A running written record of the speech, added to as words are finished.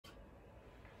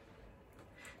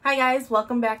Hi guys,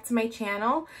 welcome back to my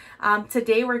channel.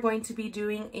 Today we're going to be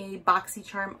doing a Boxy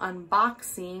Charm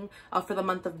unboxing for the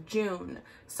month of June.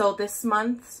 So this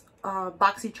month's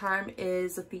Boxy Charm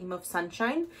is a theme of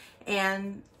sunshine,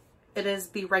 and it is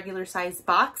the regular size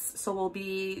box. So we'll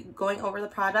be going over the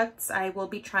products. I will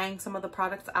be trying some of the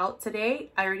products out today.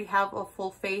 I already have a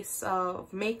full face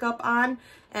of makeup on,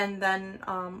 and then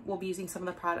we'll be using some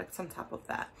of the products on top of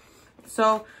that.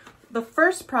 So the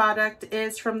first product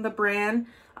is from the brand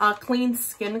Clean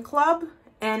Skin Club,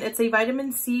 and it's a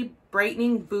vitamin C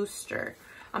brightening booster.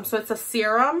 So it's a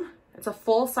serum. It's a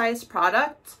full-size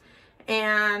product,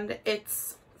 and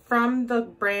it's from the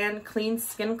brand Clean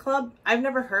Skin Club. I've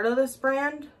never heard of this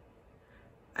brand,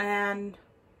 and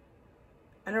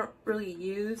I don't really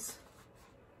use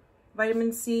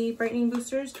vitamin C brightening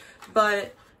boosters,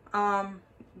 but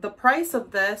the price of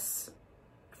this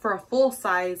for a full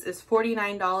size is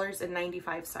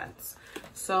 $49.95.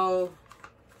 So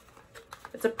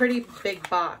it's a pretty big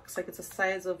box, like it's the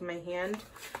size of my hand,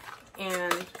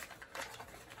 and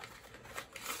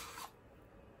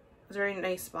it's a very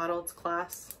nice bottle. It's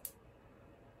glass,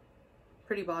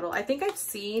 pretty bottle. I think I've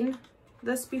seen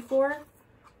this before,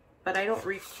 but I don't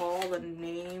recall the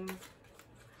name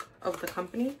of the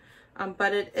company.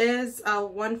 But it is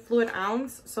 1 fluid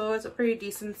ounce, so it's a pretty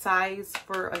decent size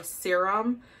for a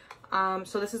serum.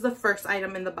 So this is the first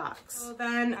item in the box. So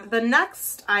then the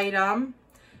next item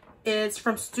is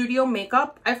from Studio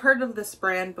Makeup. I've heard of this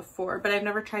brand before, but I've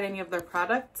never tried any of their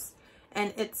products.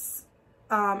 And it's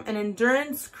an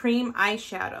endurance cream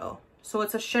eyeshadow. So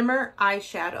it's a shimmer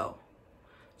eyeshadow.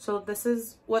 So this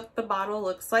is what the bottle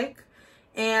looks like,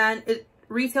 and it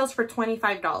retails for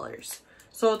 $25.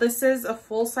 So this is a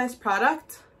full-size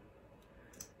product,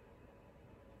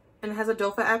 and it has a doe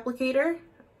foot applicator.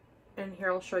 And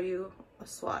here I'll show you a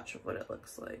swatch of what it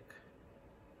looks like.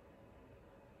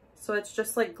 So it's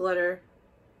just like glitter.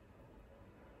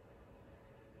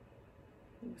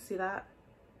 You see that?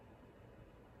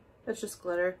 It's just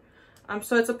glitter.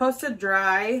 So it's supposed to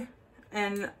dry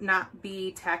and not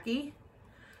be tacky.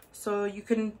 So you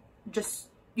can just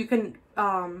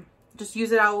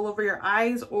use it all over your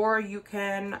eyes, or you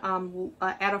can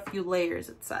add a few layers,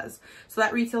 it says. So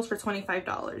that retails for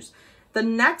 $25. The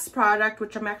next product,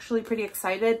 which I'm actually pretty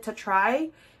excited to try,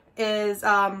 is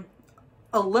a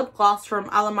lip gloss from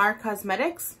Alamar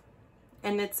Cosmetics,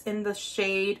 and it's in the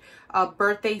shade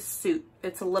Birthday Suit.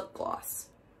 It's a lip gloss.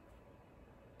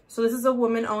 So this is a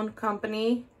woman-owned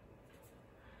company.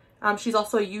 She's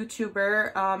also a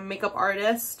YouTuber, makeup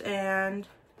artist, and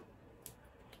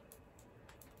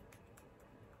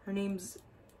her name's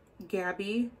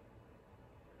Gabby.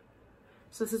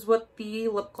 So this is what the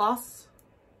lip gloss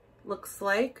looks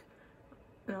like,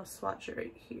 and I'll swatch it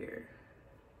right here.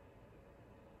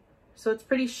 So it's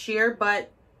pretty sheer,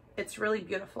 but it's really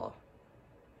beautiful.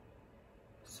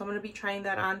 So I'm going to be trying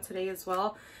that on today as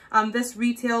well. This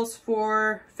retails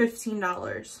for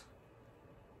 $15.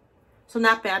 So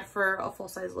not bad for a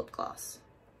full-size lip gloss.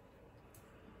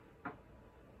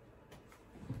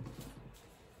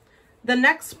 The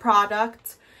next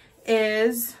product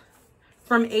is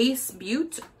from Ace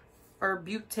Beaute, or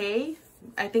Beauté.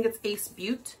 I think it's Ace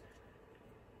Beaute.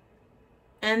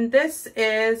 And this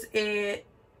is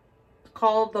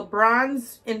called the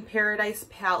Bronze in Paradise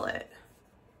palette.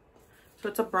 So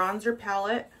it's a bronzer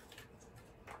palette.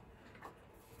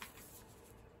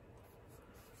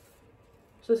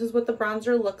 So this is what the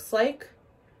bronzer looks like.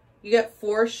 You get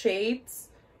 4 shades,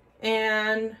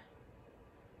 and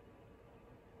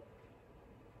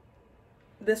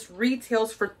this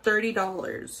retails for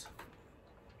 $30.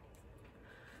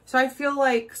 So I feel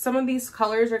like some of these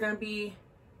colors are going to be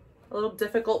a little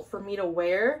difficult for me to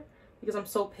wear because I'm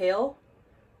so pale.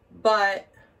 But,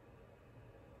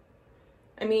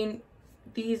 I mean,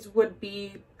 these would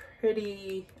be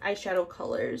pretty eyeshadow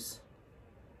colors.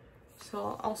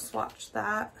 So I'll swatch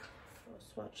that. I'll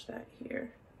swatch that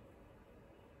here.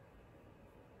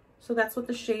 So that's what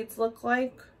the shades look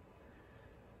like.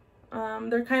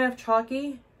 They're kind of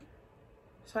chalky,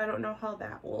 so I don't know how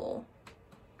that will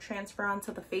transfer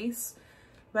onto the face.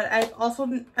 But I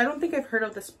don't think I've heard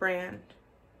of this brand.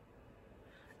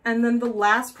 And then the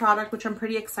last product, which I'm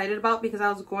pretty excited about because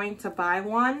I was going to buy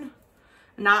one,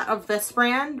 not of this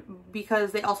brand,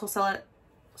 because they also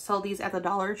sell these at the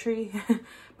Dollar Tree,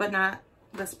 but not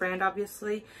this brand,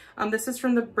 obviously. This is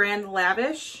from the brand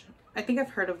Lavish. I think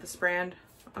I've heard of this brand.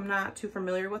 I'm not too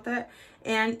familiar with it.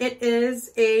 And it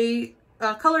is a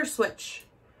color switch.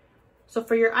 So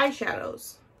for your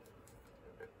eyeshadows.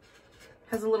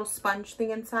 Has a little sponge thing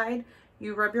inside.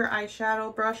 You rub your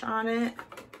eyeshadow brush on it,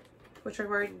 which I've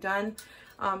already done.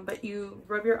 but you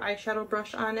rub your eyeshadow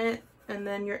brush on it, and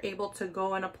then you're able to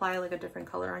go and apply like a different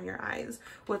color on your eyes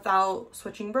without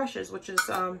switching brushes, which is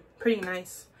pretty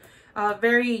nice.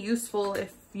 Very useful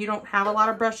if you don't have a lot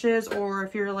of brushes, or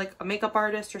if you're like a makeup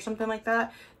artist or something like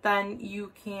that, then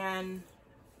you can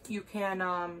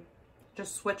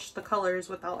just switch the colors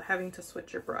without having to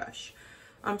switch your brush.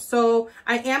 So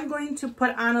I am going to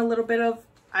put on a little bit of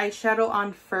eyeshadow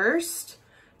on first,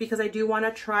 because I do want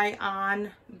to try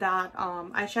on that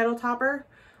eyeshadow topper.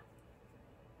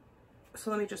 So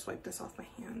let me just wipe this off my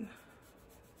hand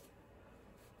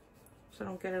so I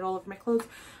don't get it all over my clothes.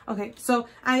 Okay, so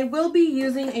I will be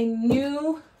using a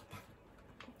new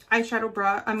eyeshadow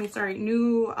brush,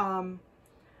 new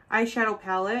eyeshadow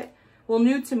palette. Well,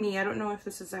 new to me. I don't know if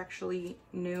this is actually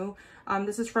new.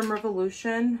 This is from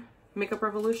Revolution, Makeup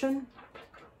Revolution.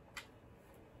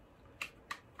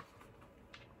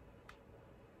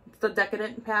 It's the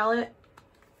Decadent palette.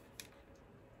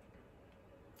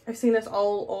 I've seen this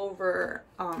all over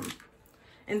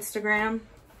Instagram.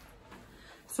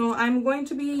 So I'm going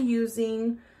to be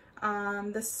using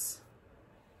this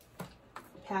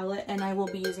palette, and I will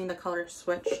be using the color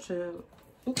switch to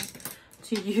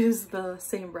use the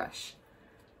same brush.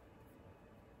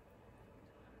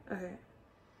 Okay.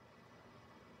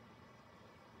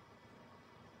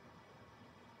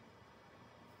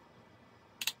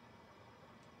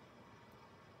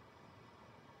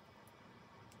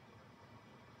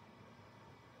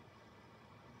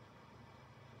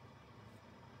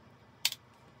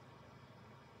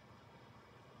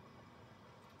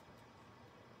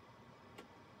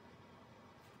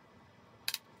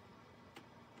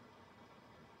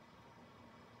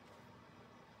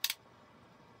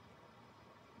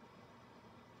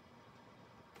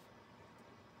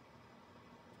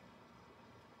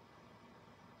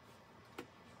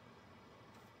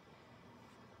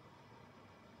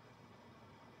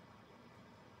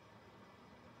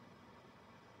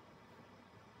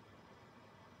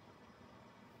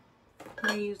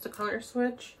 I use the color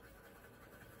switch.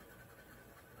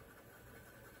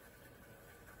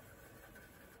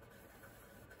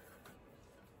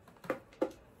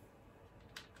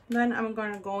 Then I'm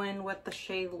going to go in with the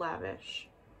shade Lavish.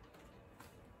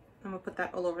 I'm going to put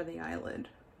that all over the eyelid.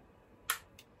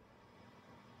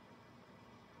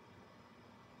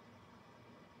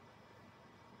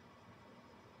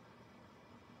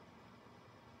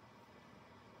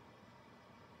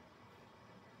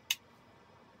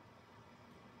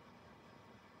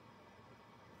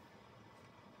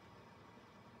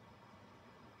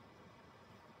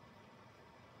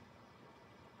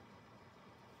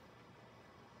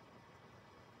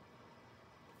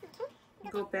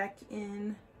 Go back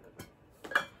in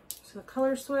to the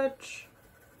color switch.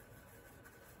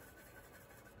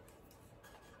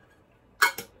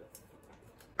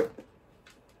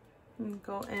 And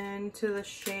go into the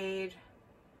shade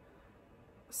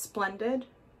Splendid.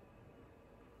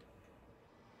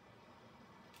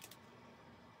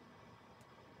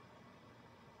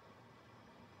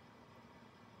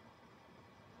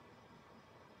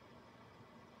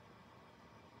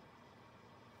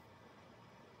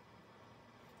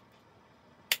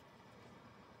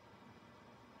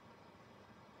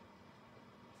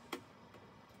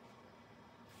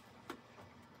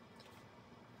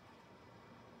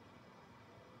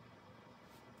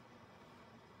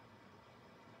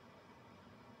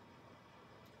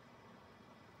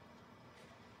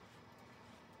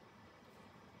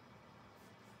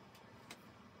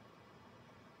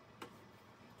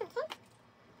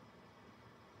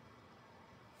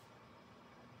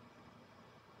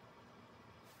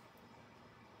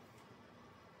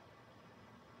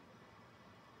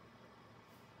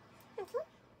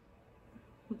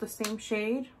 With the same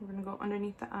shade, we're going to go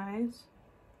underneath the eyes.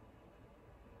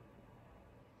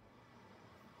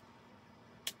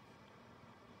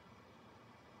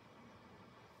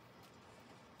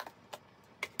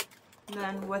 And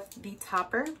then with the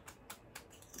topper,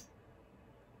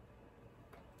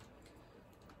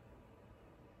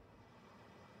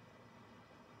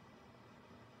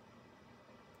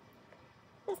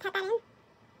 just tap that in.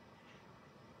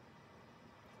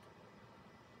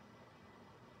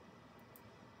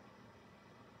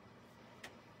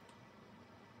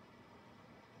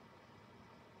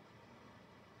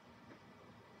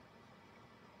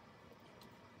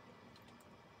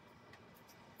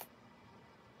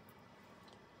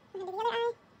 And then do the other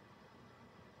eye.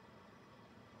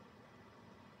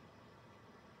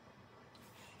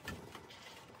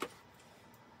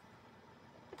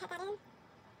 Tap that in.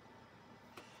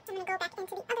 I'm going to go back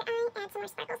into the other eye, add some more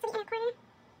sparkles to the inner corner.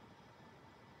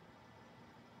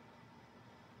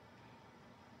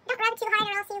 Don't rub too hard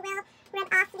or else you will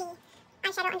rub off the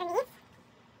eyeshadow underneath.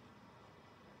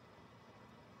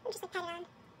 And just like pat it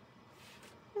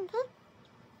on. Okay.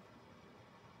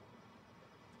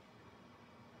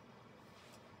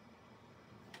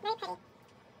 Very pretty.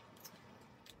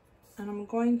 And I'm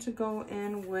going to go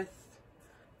in with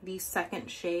the second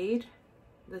shade,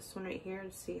 this one right here,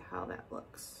 to see how that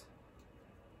looks.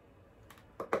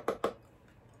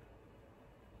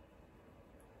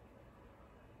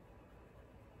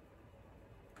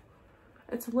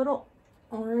 It's a little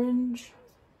orange.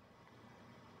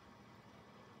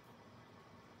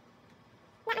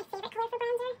 Not my favorite color for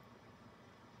bronzer.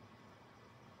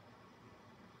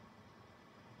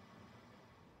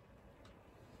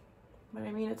 But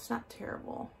I mean, it's not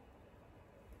terrible.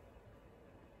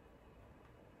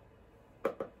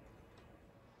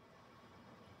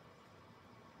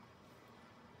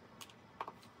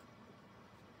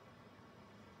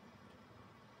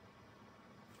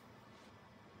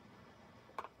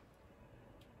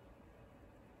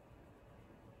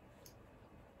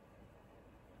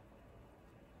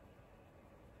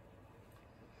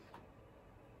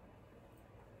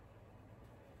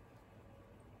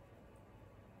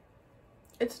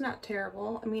 It's not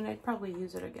terrible. I mean, I'd probably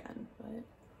use it again, but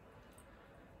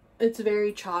it's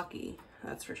very chalky,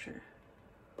 that's for sure.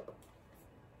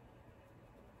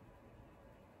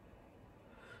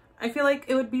 I feel like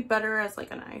it would be better as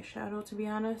like an eyeshadow, to be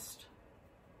honest.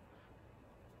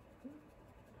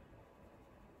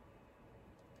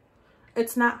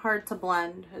 It's not hard to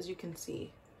blend, as you can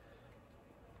see.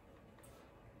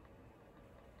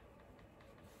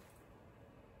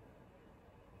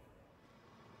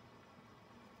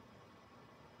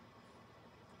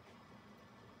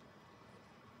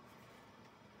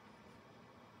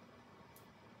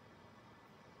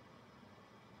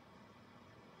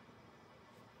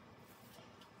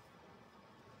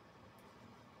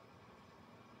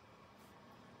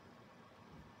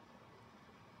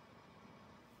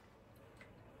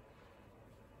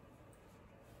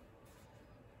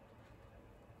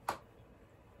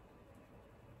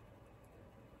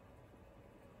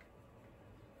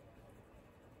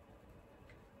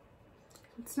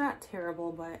 It's not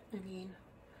terrible, but I mean,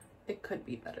 it could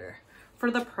be better.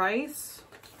 For the price,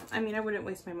 I mean, I wouldn't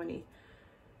waste my money.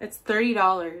 It's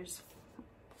 $30.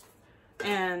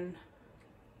 And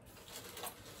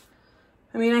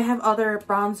I mean, I have other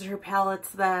bronzer palettes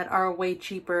that are way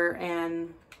cheaper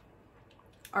and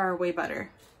are way better.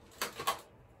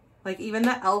 Like even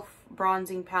the e.l.f.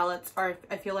 bronzing palettes are,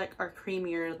 I feel like, are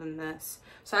creamier than this.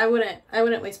 So I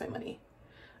wouldn't waste my money.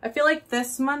 I feel like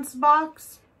this month's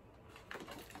box,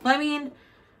 I mean,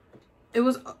 it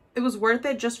was worth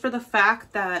it just for the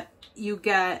fact that you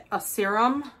get a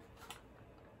serum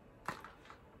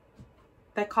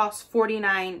that costs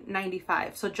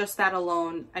 $49.95. So just that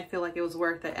alone, I feel like it was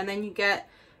worth it. And then you get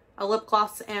a lip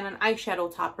gloss and an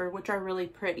eyeshadow topper, which are really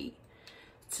pretty,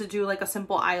 to do like a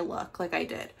simple eye look like I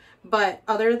did. But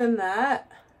other than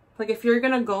that, like if you're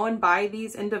gonna go and buy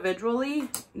these individually,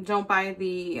 don't buy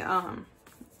the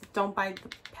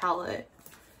palette.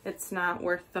 It's not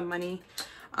worth the money.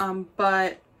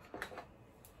 But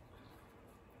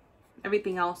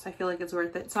everything else I feel like is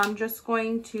worth it. So I'm just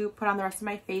going to put on the rest of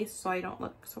my face so I don't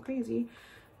look so crazy.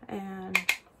 And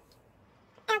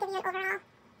I'll give you an overall.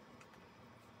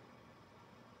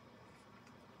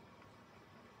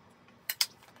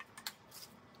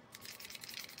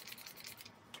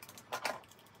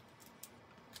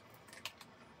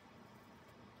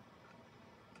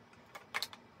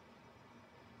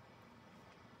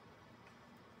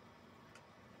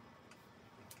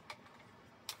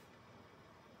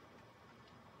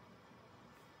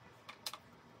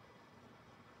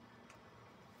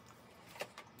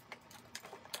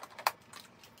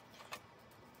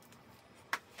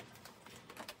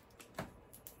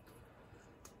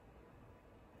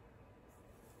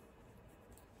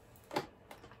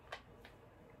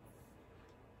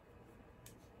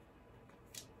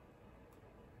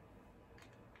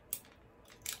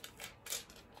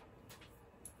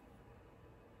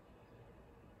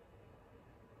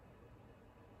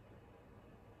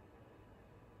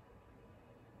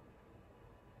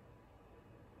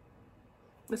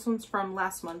 this one's from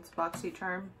last month's Boxy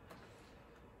Charm.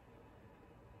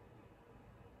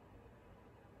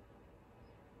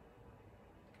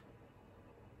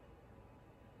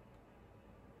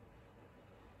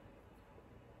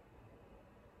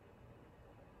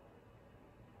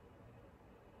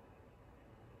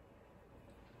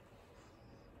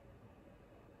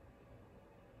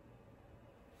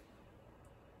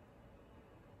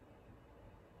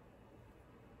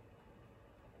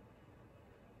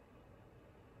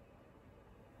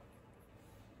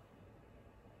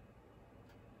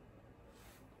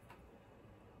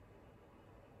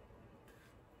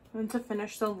 And to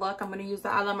finish the look, I'm going to use the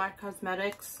Alamar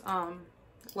Cosmetics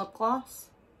lip gloss.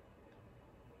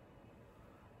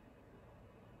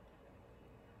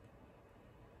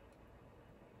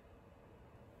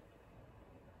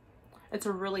 It's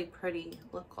a really pretty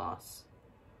lip gloss.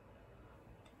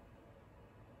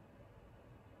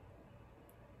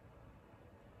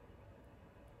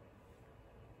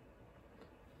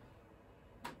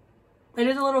 It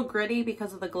is a little gritty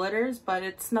because of the glitters, but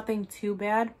it's nothing too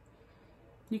bad.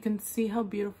 You can see how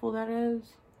beautiful that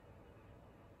is.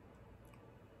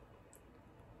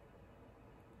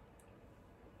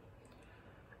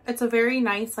 It's a very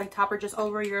nice like topper just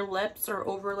over your lips or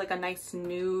over like a nice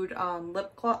nude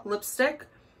lipstick.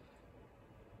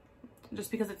 Just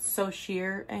because it's so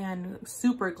sheer and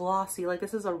super glossy. Like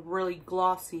this is a really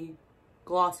glossy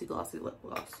lip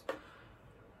gloss.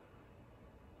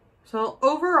 So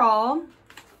overall,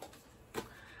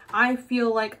 I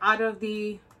feel like out of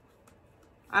the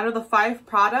 5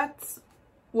 products,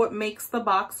 what makes the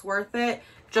box worth it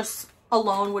just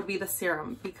alone would be the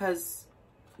serum, because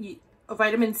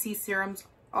vitamin C serums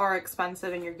are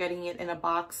expensive and you're getting it in a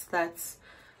box that's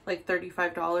like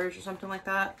 $35 or something like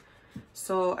that.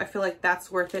 So I feel like that's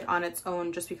worth it on its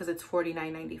own just because it's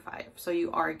 $49.95. So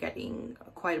you are getting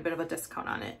quite a bit of a discount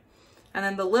on it. And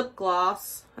then the lip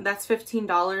gloss, that's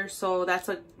 $15. So that's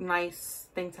a nice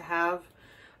thing to have.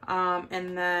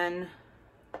 And then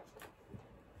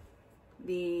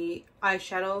the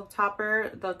eyeshadow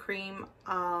topper, the cream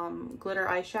glitter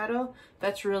eyeshadow,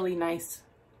 that's really nice.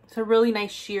 It's a really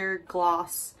nice sheer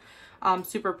gloss,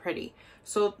 super pretty.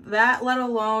 So that let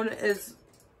alone is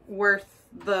worth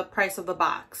the price of the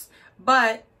box.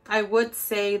 But I would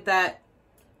say that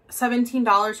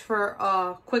 $17 for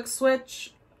a quick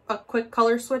switch, a quick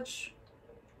color switch,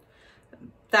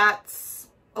 that's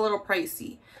a little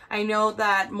pricey. I know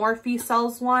that Morphe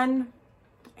sells one,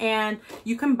 and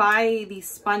you can buy these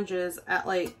sponges at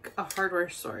like a hardware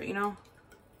store, you know?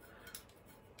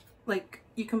 Like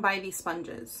you can buy these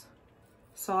sponges.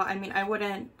 So, I mean, I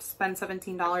wouldn't spend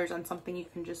 $17 on something you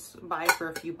can just buy for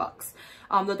a few bucks.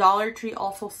 The Dollar Tree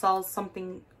also sells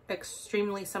something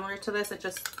extremely similar to this. It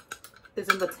just is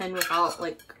in the tin without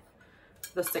like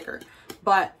the sticker,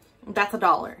 but that's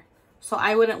 $1. So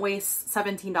I wouldn't waste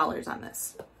 $17 on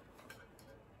this.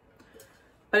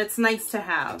 But it's nice to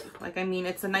have. Like, I mean,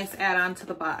 it's a nice add-on to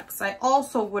the box. I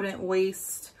also wouldn't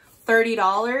waste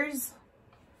 $30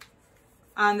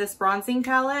 on this bronzing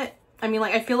palette. I mean,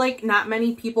 like, I feel like not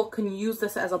many people can use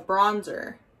this as a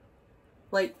bronzer.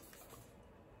 Like,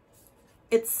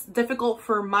 it's difficult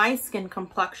for my skin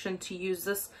complexion to use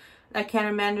this. I can't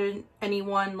imagine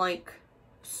anyone, like,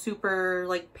 super,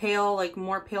 like, pale, like,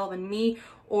 more pale than me,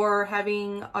 or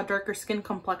having a darker skin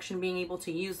complexion being able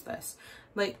to use this.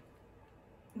 Like,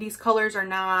 these colors are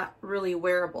not really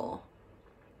wearable.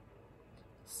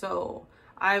 So,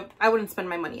 I wouldn't spend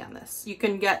my money on this. You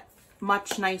can get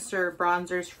much nicer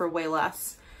bronzers for way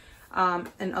less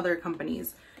in other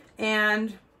companies.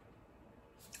 And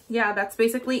yeah, that's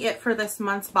basically it for this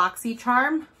month's Boxy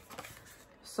Charm.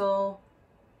 So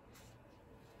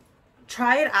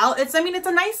try it out. I mean, it's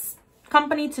a nice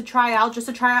company to try out, just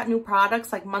to try out new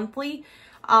products like monthly.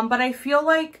 But I feel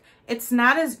like it's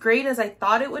not as great as I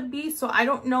thought it would be. So I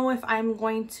don't know if I'm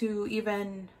going to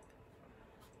even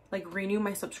like renew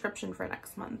my subscription for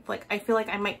next month. Like, I feel like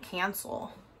I might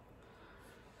cancel.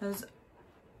 Because,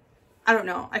 I don't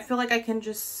know. I feel like I can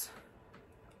just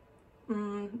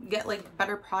get like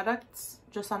better products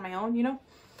just on my own, you know?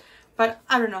 But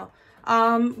I don't know.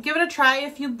 Give it a try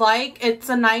if you'd like. It's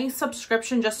a nice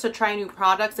subscription just to try new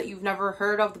products that you've never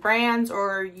heard of the brands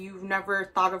or you've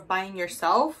never thought of buying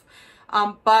yourself.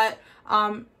 But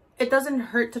it doesn't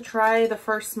hurt to try. The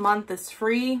first month is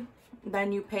free.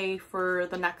 Then you pay for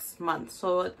the next month,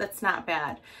 so that's not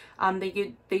bad.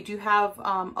 They do have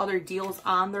other deals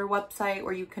on their website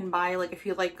where you can buy, like, if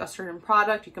you like a certain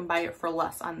product, you can buy it for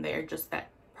less on there, just that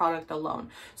product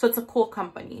alone. So it's a cool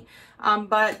company.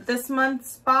 But this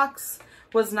month's box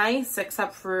was nice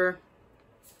except for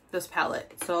this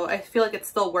palette, so I feel like it's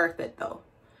still worth it though.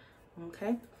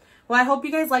 Okay, well, I hope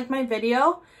you guys liked my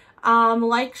video.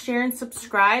 Like, share, and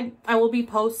subscribe. I will be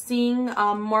posting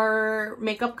more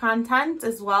makeup content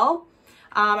as well.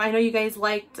 I know you guys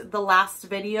liked the last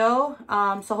video,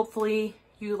 so hopefully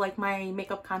you like my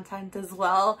makeup content as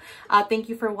well. Thank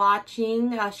you for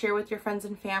watching. Share with your friends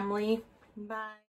and family. Bye.